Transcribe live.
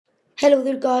Hello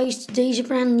there guys, today's a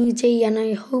brand new day and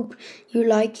I hope you're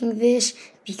liking this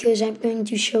because I'm going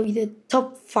to show you the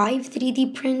top 5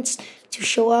 3D prints to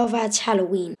show off at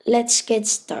Halloween. Let's get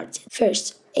started.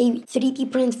 First, a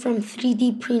 3D print from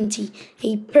 3D Printy,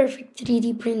 a perfect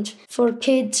 3D print for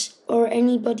kids or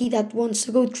anybody that wants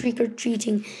to go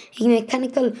trick-or-treating, a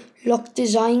mechanical lock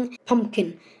design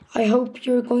pumpkin. I hope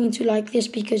you're going to like this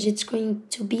because it's going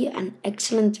to be an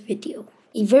excellent video.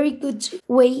 A very good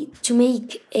way to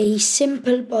make a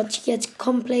simple but yet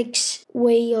complex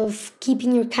way of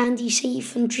keeping your candy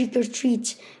safe and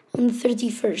trick-or-treat on the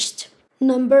 31st.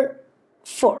 Number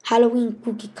 4. Halloween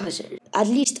cookie cutter. At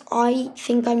least I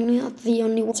think I'm not the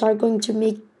only ones are going to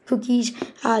make cookies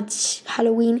at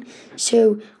Halloween,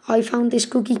 so I found these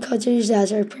cookie cutters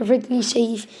that are perfectly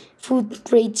safe, food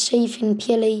grade safe in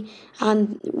PLA,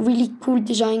 and really cool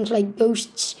designs like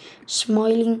ghosts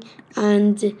smiling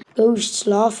and ghosts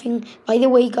laughing. By the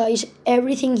way guys,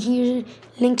 everything here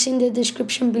links in the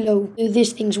description below. Do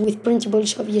these things with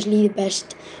printables, obviously the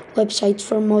best websites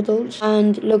for models,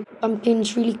 and look,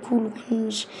 pumpkins, really cool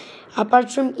ones.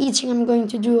 Apart from eating, I'm going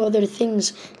to do other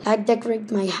things like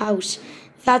decorate my house.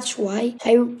 That's why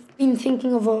I've been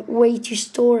thinking of a way to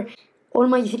store all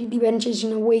my 3D benches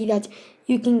in a way that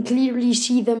you can clearly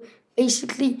see them.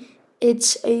 Basically,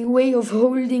 it's a way of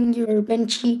holding your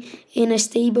benchy in a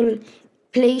stable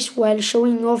place while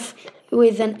showing off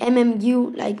with an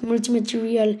MMU, like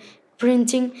multi-material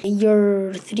printing,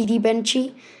 your 3D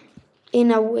benchy in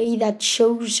a way that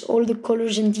shows all the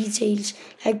colors and details,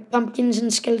 like pumpkins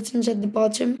and skeletons at the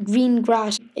bottom, green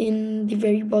grass in the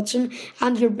very bottom,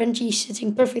 and your benchy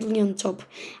sitting perfectly on top.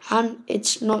 And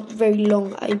it's not very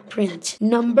long, I print.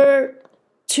 Number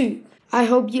 2. I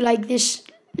hope you like this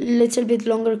little bit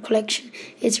longer collection.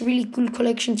 It's a really cool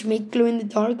collection to make glow in the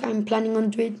dark. I'm planning on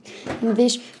doing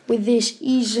this with this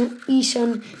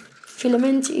ESUN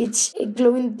filament. It's a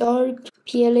glow in the dark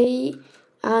PLA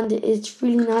and it's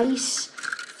really nice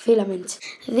filament.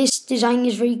 This design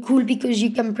is very cool because you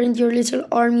can print your little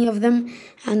army of them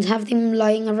and have them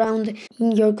lying around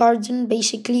in your garden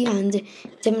basically, and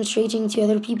demonstrating to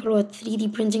other people what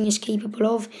 3D printing is capable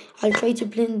of. I'll try to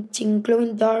print in glow in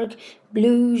the dark,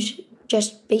 blues,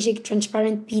 just basic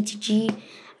transparent PTG,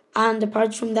 and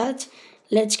apart from that,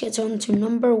 let's get on to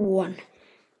number 1.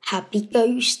 Happy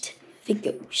Ghost, the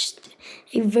Ghost.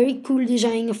 A very cool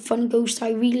design, a fun ghost.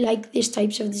 I really like these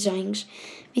types of designs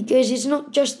because it's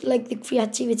not just like the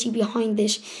creativity behind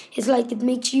this. It's like it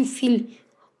makes you feel,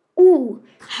 ooh,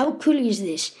 how cool is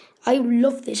this? I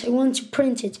love this. I want to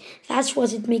print it. That's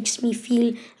what it makes me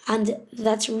feel, and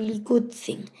that's a really good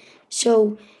thing.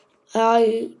 So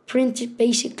I printed,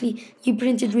 basically, you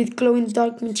print it with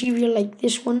glow-in-the-dark material like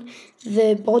this one,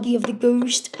 the body of the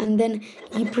ghost, and then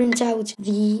you print out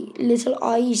the little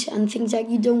eyes and things that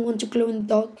you don't want to glow in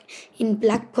the dark in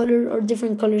black color or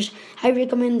different colors. I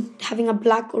recommend having a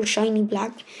black or shiny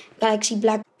black, galaxy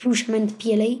black, Pushment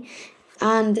PLA,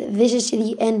 and this is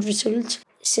the end result.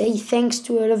 Say thanks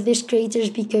to all of these creators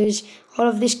because all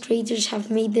of these creators have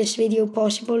made this video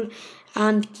possible,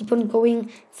 and keep on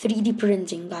going 3D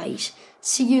printing guys.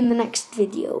 See you in the next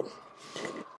video.